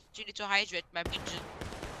said you need to hydrate my engine.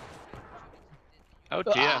 Oh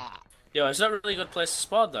dear. Yo, it's not a really good place to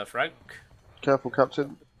spawn though, Frank. Careful,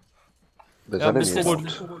 Captain. There's Yeah, enemies.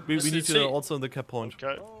 we need you also in the Cap Point.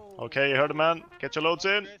 Okay. Okay, you heard the man. Get your loads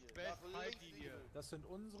in.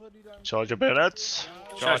 Charge your bayonets.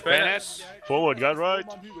 Charge bayonets. Forward, guard right.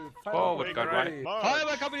 Forward, guard right.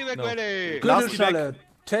 Halber Company back ready. Gürtelschnalle.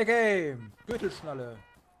 Take aim. Gürtelschnalle.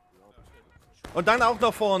 Und dann auch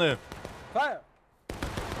nach vorne. Fire.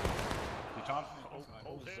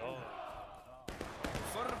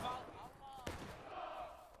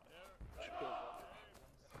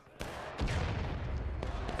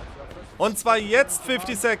 Und zwar jetzt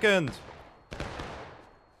 50 Second.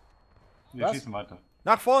 Wir schießen weiter.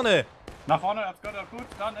 Nach vorne. Nach vorne, that's good, gut.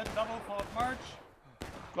 Dann in double forward march.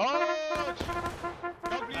 March!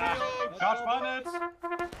 Charge Bayonet.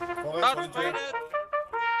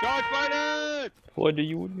 Charge Bayonet! For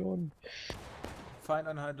the Union.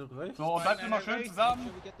 Feindeinheit rechts. So, und bleibt immer schön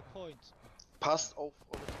zusammen. Passt auf.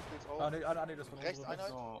 Ah, nee, das war rechts Einheit.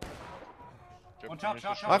 So. Und charge.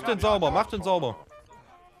 Macht den sauber, macht den sauber.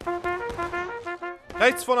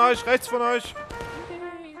 Rechts von euch, rechts von euch.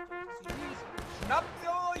 Schnappt sie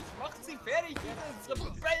euch! Macht sie fertig! Hier ist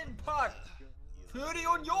Rebellenpack! Für die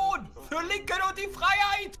Union! Für Lincoln und die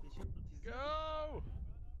Freiheit! Go!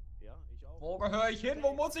 Wo gehöre ich hin?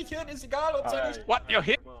 Wo muss ich hin? Ist egal, ob sie nicht... What? You're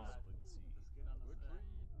hit?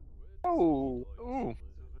 Oh!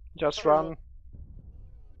 Just run.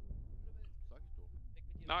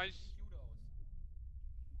 Nice.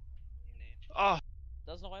 Ah!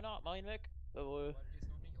 Da ist noch einer, mach ihn weg. Jawohl.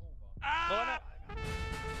 Ah!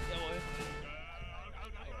 Jawohl.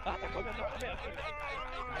 Ah, da kommt noch mehr.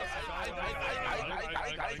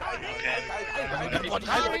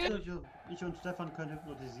 Ich und Stefan können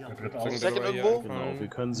hypnotisieren. Genau, wir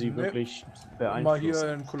können sie wirklich beeinflussen. Mal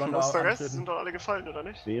hier in Kolonne Was der Rest? antreten. Sind doch alle gefallen, oder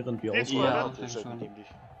nicht? Während wir Ja.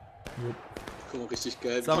 richtig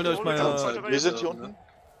geil. Sammelt euch mal. Wir sind hier unten.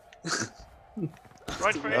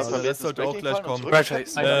 Ja, der Rest sollte auch gleich kommen.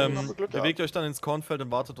 Bewegt euch dann ins Kornfeld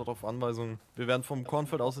und wartet dort auf Anweisungen. Wir werden vom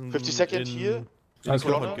Kornfeld aus in 50 Second hier. Alles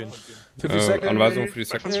klar. Anweisung für die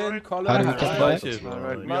Second. We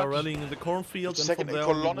are rallying in the cornfield and from there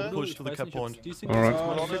we will push to the cap point.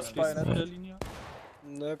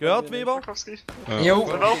 Gehört, Weber? Jo.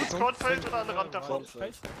 Sollen wir auch ins Kornfeld oder an den Rand davon?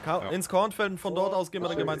 Ins Kornfeld und von dort aus gehen wir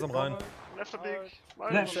dann gemeinsam rein.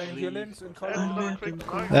 Hier links in Kornfeld.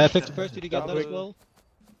 51st, did you get that as well?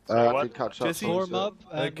 Jesse, form up,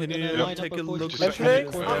 can you take a look at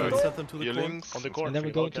and set them to the corn? And then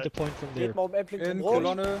we're going to the point from there. In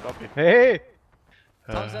Kolonne. Hey!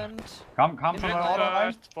 Come from my order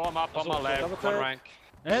right. Form up on my left, one rank.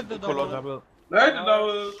 Double.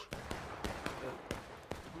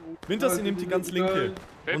 Winters, ihr nehmt die ganz linke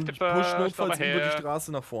und pusht notfalls über die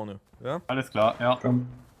Straße nach vorne. Ja? Alles klar, ja. Komm,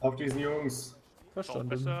 auf diesen Jungs.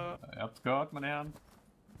 Verstanden. Ihr habt's gehört, meine Herren.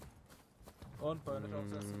 Und bei nicht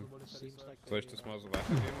aufsetzen. Soll ich das mal so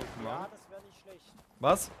weitergeben? Ja, das wäre nicht schlecht.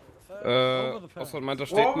 Was? Außer meint, da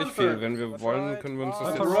steht nicht viel. Wenn wir wollen, können wir uns das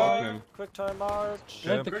jetzt aufnehmen. Quicktime March.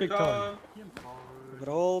 Get the Quicktime.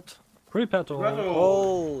 Rolled. Prepare to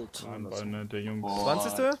hold. Der Jungs.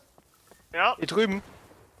 20. Ja. Hier drüben.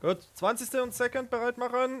 Gut, 20. und Second bereit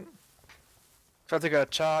machen. 20er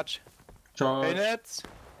Charge. Bayonets.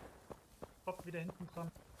 Hopp, wieder hinten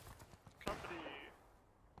dran.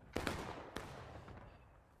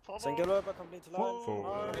 Single Löber, complete line.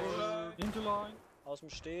 Into line. Aus dem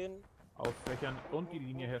Stehen. Auffächern und die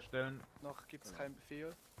Linie herstellen. Noch gibt's keinen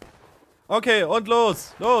Befehl. Okay, und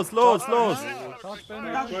los! Los!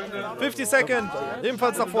 50 Second!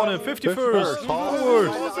 Ebenfalls nach vorne! 50 First!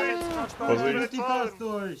 Forward!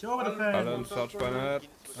 Durch! Over the Alle im Charge Bayonet.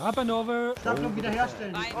 Up and over. Staffelung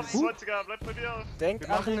wiederherstellen! 20er, bleibt bei mir! Denkt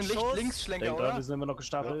an den Schuss! Linksschlenker, oder? Wir sind immer noch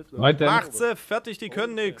gestapelt. Macht sie! Fertig, die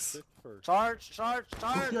können nix! Charge! Das sind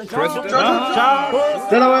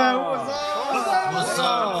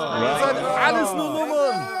alles nur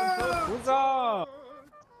Nummern!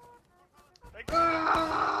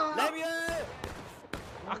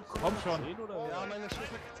 Ach komm schon. Ja, meine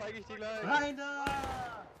Schüsse zeige ich dir gleich. Rein da!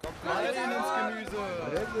 Kommt rein ins Gemüse.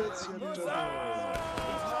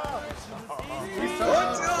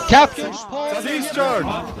 Captain Seize charge!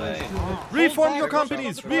 Reform your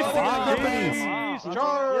companies! Reform your companies!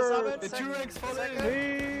 Charge! The two ranks fall in.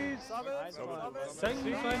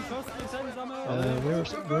 Where are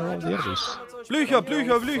all the others? Blücher,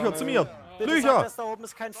 zu mir! Blücher! Da oben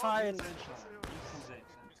ist kein Feind.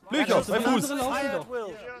 Blücher, mein Fuß!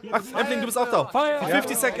 Ach, Empling, du bist auch da! Die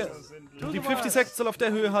 50 Second! Die 50 Second soll auf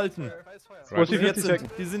der Höhe halten. Wo ist die 50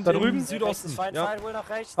 Second? Die sind da im drüben? Südosten. Ja.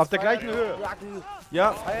 Auf der gleichen Höhe.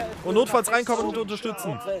 Ja, und notfalls reinkommen und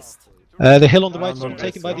unterstützen. The hill on the right is being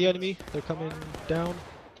taken by the enemy. They're coming down.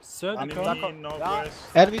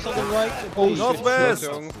 Enemies on the right. Oh, Northwest!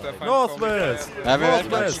 Northwest!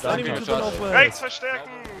 Northwest! Enemy to the northwest! Rechts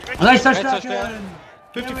verstärken! Rechts verstärken!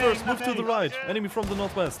 51st, move to the right. Enemy from the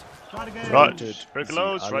northwest. Right, break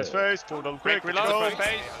reloads, right face, pull down quick, reload.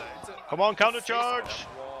 Come on, counter charge!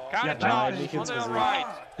 Counter charge, on the right!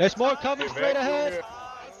 There's more coming straight ahead!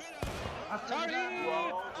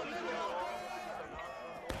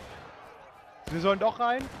 Wir sollen doch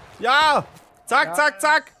rein? Ja! Zack, zack,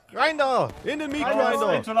 zack! Rein da! In den Meat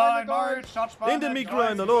Grinder! In den Meat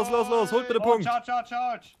Grinder! Los, holt bitte Punkt!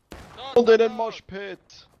 Und in den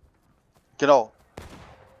Moshpit! Genau.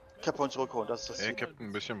 Cap Point zurückholen, das ist das. Ey, Captain,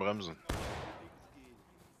 ein bisschen bremsen.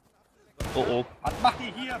 Oh. Was macht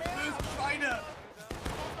ihr hier? Böse Schweine!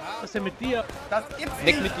 Was ist denn mit dir? Das gibt's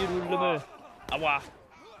Weg mit dir, du Lümmel! Aua!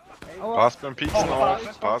 Passt beim Pieksen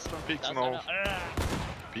auf! Passt beim Pieksen auf!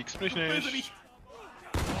 Piekst mich nicht!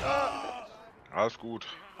 Alles gut.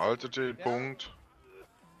 Haltet den Punkt.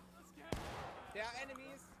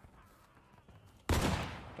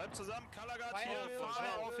 Bleibt zusammen, Kalagat hier,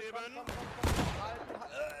 Fahrer aufheben.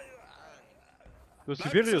 Du hast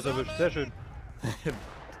Sibirius erwischt, sehr schön.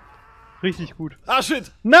 Richtig gut. Ah,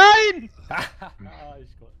 shit! Nein!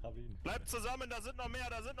 Bleibt zusammen, da sind noch mehr,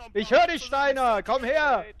 da sind noch mehr. Ich hör dich, Steiner! Komm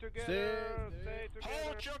her!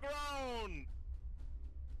 Hold your ground!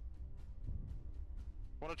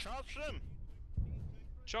 Wanna charge them?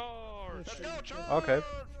 Charge! Let's go, charge!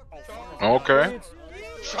 Okay.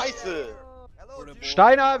 Scheiße!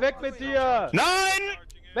 Steiner, weg mit dir! Nein!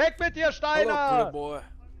 Weg mit dir, Steiner!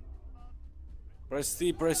 Press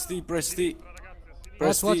D. Watch,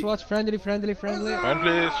 friendly. Friendlies.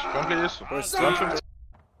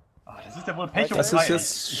 Das ist ja wohl Pech und Das ist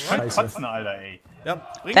jetzt ich könnte scheiße. kotzen, Alter, ey. Ja,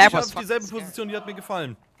 bring dich auf dieselbe Position, die hat mir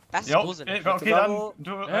gefallen. Das ist Jo, gruselig. okay, dann,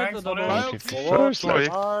 du ranks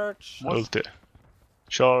Volte.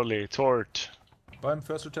 Charlie, Tort. Beim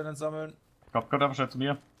First Lieutenant sammeln. Kommt einfach schnell zu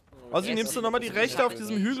mir. Also nimmst du nochmal die rechte auf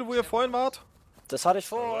diesem Hügel, wo ihr vorhin wart? Das hatte ich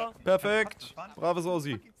vor. Perfekt. Braves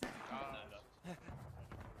Aussie.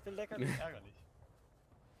 Lecker. Ärgerlich.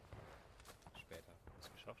 Später.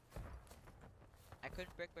 Ist geschafft. I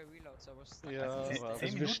couldn't break my reload, so I was stuck. Ja,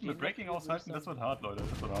 10 Minuten mit Breaking aushalten, das wird hart, Leute.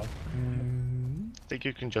 Das wird hart. I think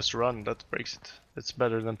you can just run, that breaks it. It's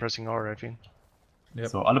better than pressing R, I think. Yep.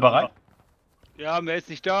 So, alle bereit? Ja, wer ist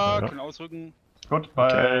nicht da? Ja. Können ausrücken. Gut,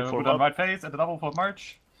 bei gut on right face, at the double for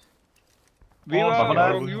March. Weber,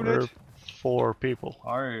 wrong unit. 4 people.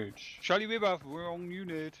 Arch. Charlie Weber, wrong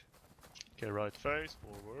unit. Okay, right face,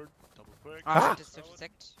 forward, double quick. Ah! Das ist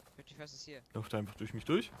perfekt. 51st ist hier. Läuft einfach durch mich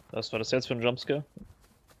durch. Was war das jetzt für ein Jumpscare?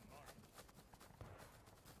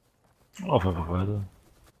 Auf einfach weiter.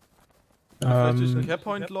 Wenn du durch den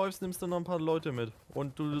Cappoint läufst, nimmst du noch ein paar Leute mit.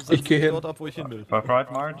 Und du setzt geh dich hin. dort ab, wo ich hin will. Bei Right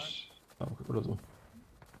March. Oder so.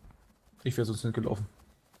 Ich wäre sonst nicht gelaufen.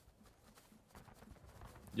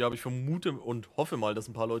 Ja, aber ich vermute und hoffe mal, dass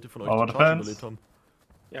ein paar Leute von euch Aber die Charge überlebt haben.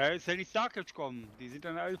 Ja, jetzt hätte die Starcatch kommen. Die sind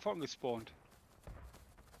dann alle vorn gespawnt.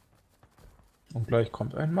 Und gleich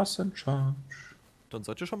kommt ein Massencharge. Dann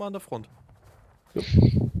seid ihr schon mal an der Front. Ja.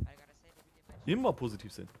 Immer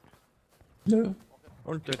positiv sehen. Ja.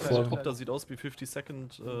 Und der kleine Helikopter sieht aus wie 50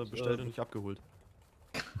 Second bestellt und nicht abgeholt.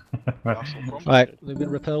 Alright, they've been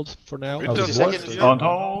repelled for now. Und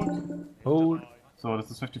hold. Hold. So,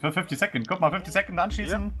 das ist 50 Second. Guck mal, 50 Second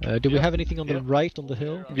anschließen. Do we have anything on the right on the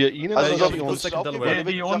hill? Wir ihnen Also, oder uns Second Delaware.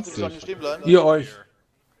 Wie uns. Stehen bleiben. Ihr euch.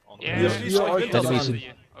 Yeah. Schließt euch hinter Enemies an. in.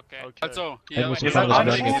 Okay. Also, Enemies hier in front of us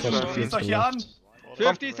running running across the across. fields Schließt to euch the hier left. an.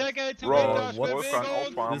 50 Seconds zu Wolfgang Bewegung.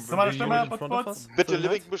 aufwärmen. Ist Nochmal eine the Stimme, unit in front of us? Bitte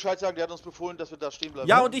Livington Bescheid sagen, der hat uns befohlen, dass wir da stehen bleiben.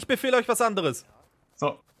 Ja, und ich befehle euch was anderes. So,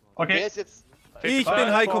 Wer okay. ist jetzt? Ich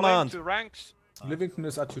bin High Command. Livington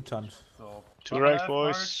ist Adjutant. So, 2 ranks,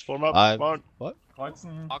 boys. Form up. What?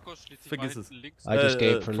 Kreuzen. Vergiss es. I just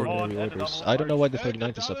gave forward, preliminary orders. I don't know why the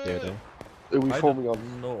 39th is up there though. I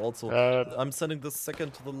don't know also. I'm sending the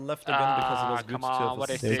second to the left again because it was good come on, to what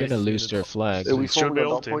have is a They're gonna lose their flag. It should be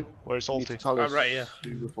ulti. Where's ulti? Right here.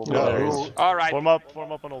 Alright. Form up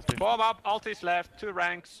on ulti. Form up, ulti's left, 2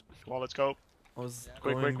 ranks. Come on, let's go. I was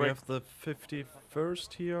Quick, going, quick, we have the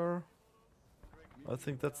 51st here. I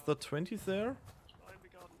think that's the 20th there.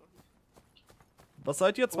 Was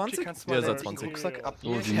seid ihr? 20? Ja, ihr seid 20. So,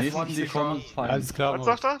 die nächsten, die kommen, ist fein. Alles klar. Was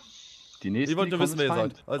sagt er? Die nächsten, Ich wollte die wissen, wer ihr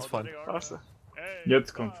kommen, seid. Alles fein.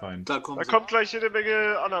 Jetzt kommt Feind. Da kommt gleich jede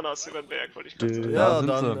Menge Ananas über den Berg, wollte ich gerade sagen. Ja,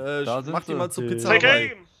 Da sind dann macht die mal zur Pizza Take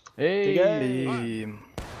Hawaii. aim! Hey! Ihr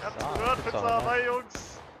habt's gehört, Pizza Hawaii,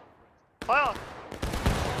 Jungs! Feuer!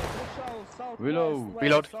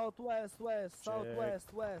 Reload.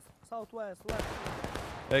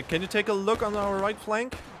 Can you take a look on our right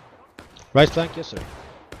flank? Right flank, yes sir.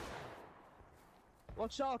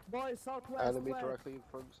 Watch out, boys, southwest. Enemy directly in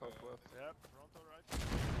front, southwest.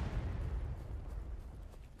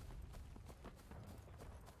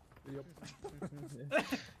 Yep,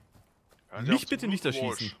 Mich bitte nicht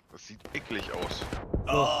erschießen. Das sieht eklig aus.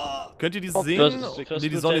 Könnt ihr die sehen? Nee,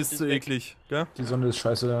 die Sonne ist zu eklig. Gell? Die Sonne ist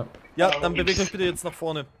scheiße, ja. Ja, dann bewegt euch bitte jetzt nach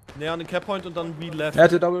vorne. Näher an den Cappoint und dann wie left. Er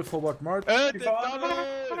hatte Double Forward March.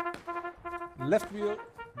 Left Wheel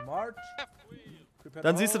March.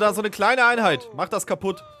 Dann siehst du da so eine kleine Einheit. Mach das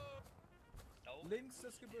kaputt. Links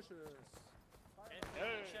des Gebüsches.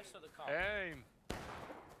 Aim!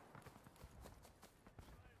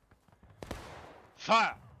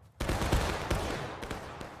 Fire!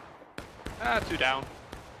 2 down.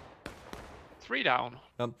 3 down.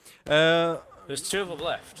 There's 2 of them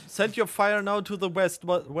left. Send your fire now to the west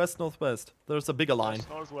northwest. There's a bigger line.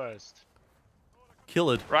 Northwest. Kill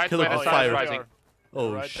it. Right Kill it west, with fire. rising.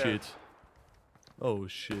 Oh Right there. shit. Oh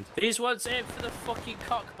shit. These ones aim for the fucking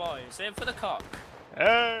cock, boys. Aim for the cock.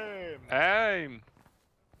 Aim! Aim!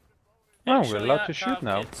 Oh, we're allowed to shoot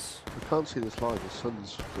now. We can't see this line, the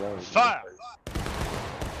sun's glaring. Fire!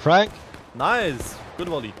 Frank, Nice. Good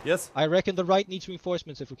volley. Yes. I reckon the right needs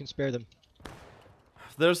reinforcements if we can spare them.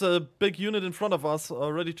 There's a big unit in front of us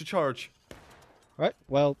ready to charge. Right?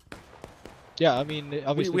 Well, yeah, I mean,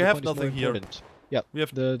 obviously we the have point is more nothing here. important. Yeah, We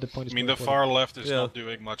have. the point is I mean, more the important. far left is Yeah. not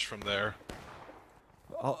doing much from there.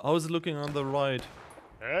 How is it looking on the right?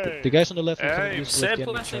 Hey! The guys on the left are kind of Hey, useless at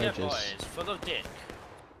Simple getting as they get, charges. boys. Full of dick.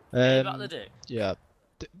 Aim at the Um, dick. yeah.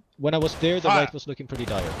 When I was there, the right was looking pretty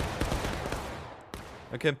dire.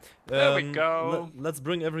 Okay. There we go. Let's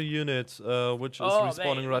bring every unit, which is Oh,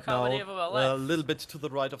 respawning mate, right look how now, many of them are a left. little bit to the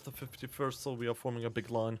right of the 51st, so we are forming a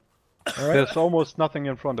big line. There's almost nothing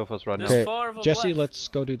in front of us right now. Okay, 4 of them Jesse, left. let's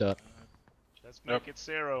go do that. Let's make it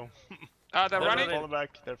 0. They're They're running. running. Falling back.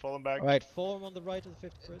 They're falling back. Alright, form on the right of the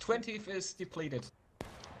 51st. 20th is depleted.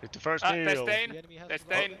 Hit the first They're kneel. staying. They're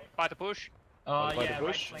staying by the bush. Oh, By yeah, the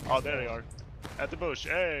bush. right flank Oh, is there they there. are. At the bush,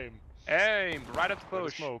 aim. Aim, right at the Where the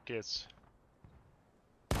bush. smoke is.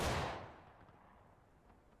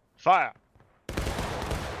 Fire.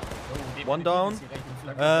 One down.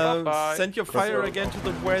 Send your fire again to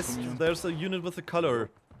the west. There's a unit with a color.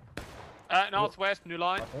 Northwest, new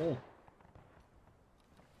line. Oh.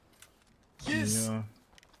 Yes!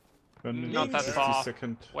 Yeah. Not that far.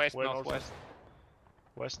 West, Wait, northwest.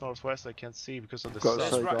 West, northwest, I can't see because of the Got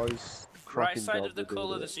sun. right side of the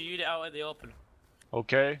colour, there's a unit out in the open.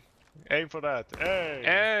 Okay. Aim for that. Aim.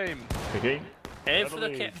 Aim. Okay. Aim for the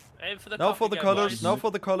kit. Aim for the Now cop for the again, colors. guys. Now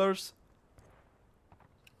for the colors.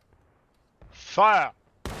 Fire.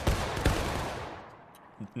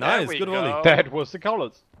 Nice, we good go. volley. That was the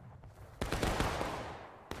colors.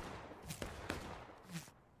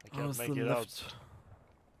 I can't make it out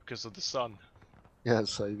because of the sun.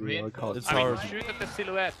 Yes, I can't. It's hard. Shoot at the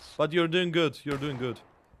silhouettes. But you're doing good. You're doing good.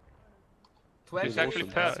 It's actually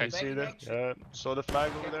I perfect. see that. Yeah, saw the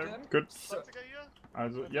flag over there. Good.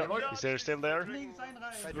 Also, ja. Is there still there?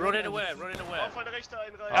 Run it away, run it away.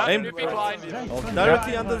 Aim Big line.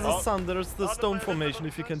 directly under the sun. There's the stone formation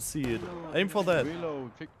if you can see it. Aim for that.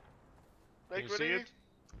 Reload. Can you see it?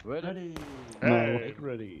 Ready? Hey.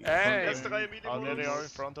 Ready. Hey. Oh, there they are in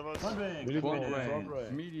front of us. Front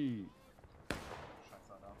range. Midi.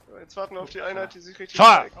 Jetzt warten wir auf die Einheit, die sich richtig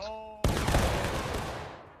Fire! zeigt.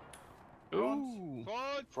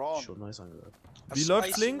 Schon nice angehört. Wie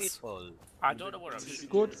läuft's links? I don't know where I'm shooting.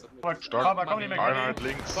 Gut. Stark. Komm, die Einheit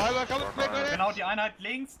links. Genau, die Einheit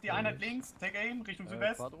links, take aim, Richtung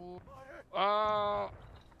Südwest.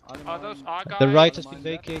 Others are The guys. right has been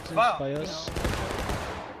vacated by us.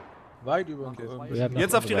 Weit über uns. We have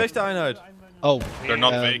Jetzt nothing auf die on the rechte Einheit. right. Oh, They're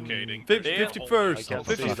not vacating. 51st.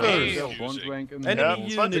 51st. Front rank in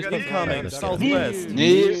Enemy unit incoming.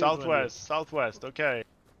 Southwest. Southwest, okay.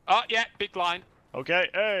 Oh, yeah, big line. Okay,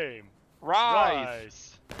 aim.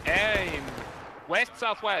 Rise. Aim. West,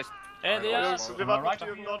 southwest. There they are. Wir warten auf die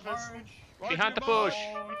im Nordwesten. Behind the bush.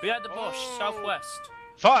 Behind the bush, southwest.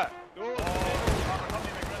 Fire!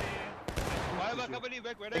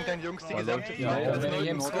 Denkt an Jungs, die gesamte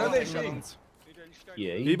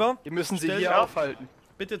Lieber, Wir müssen sie Stell hier dich auf. aufhalten.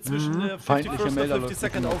 bitte zwischen der Feindliche 51st und Melder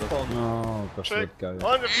 52nd aufbauen. Oh, das Check. wird geil.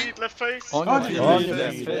 On your feet, left face. On your feet. On your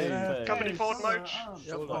feet. Company forward march.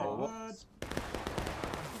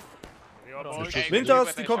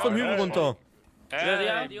 Winters, die kommt vom Hügel runter. There they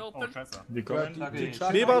are, the open. Die kommen.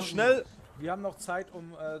 Weber, schnell. Wir haben noch Zeit,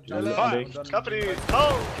 um Company,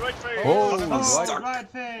 oh, right face. Right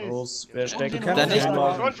face! Los, wer steckt? Dann nicht.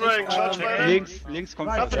 Front rank, charge ready. Links kommt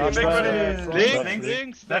Company, make ready.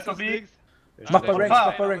 Links, Left of me. Mach bei Ranks,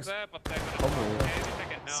 mach bei Ranks.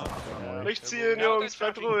 Nicht zielen, Jungs,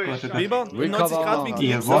 bleibt ruhig. Weber, 90 Grad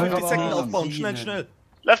Winkel, 52nd aufbauen, schnell, schnell.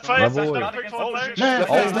 Left five, left quick forward march. Left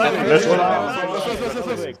into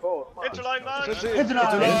line march.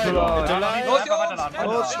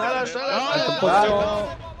 Los, schneller, schneller!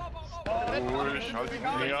 Ruhig, halt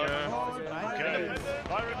die Linie. Okay.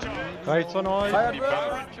 Rechts von euch.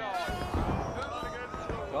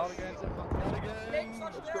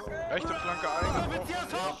 Rechte Flanke eingebrochen.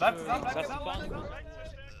 Bleib. Rechte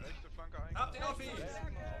Flanke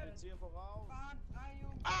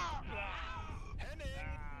eingebrochen.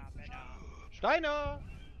 Steiner!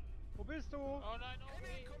 Wo bist du? Oh nein,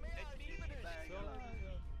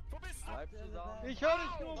 ich höre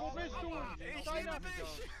dich nur, wo bist du? Steiner!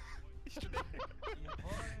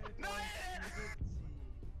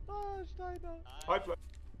 Ah, Steiner!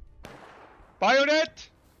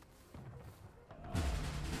 Bajonett!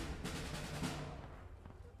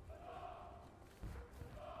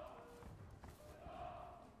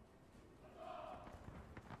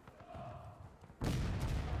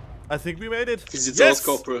 I think we made it. Wie sieht's Yes! aus,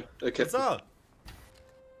 Corporal? Huzzah!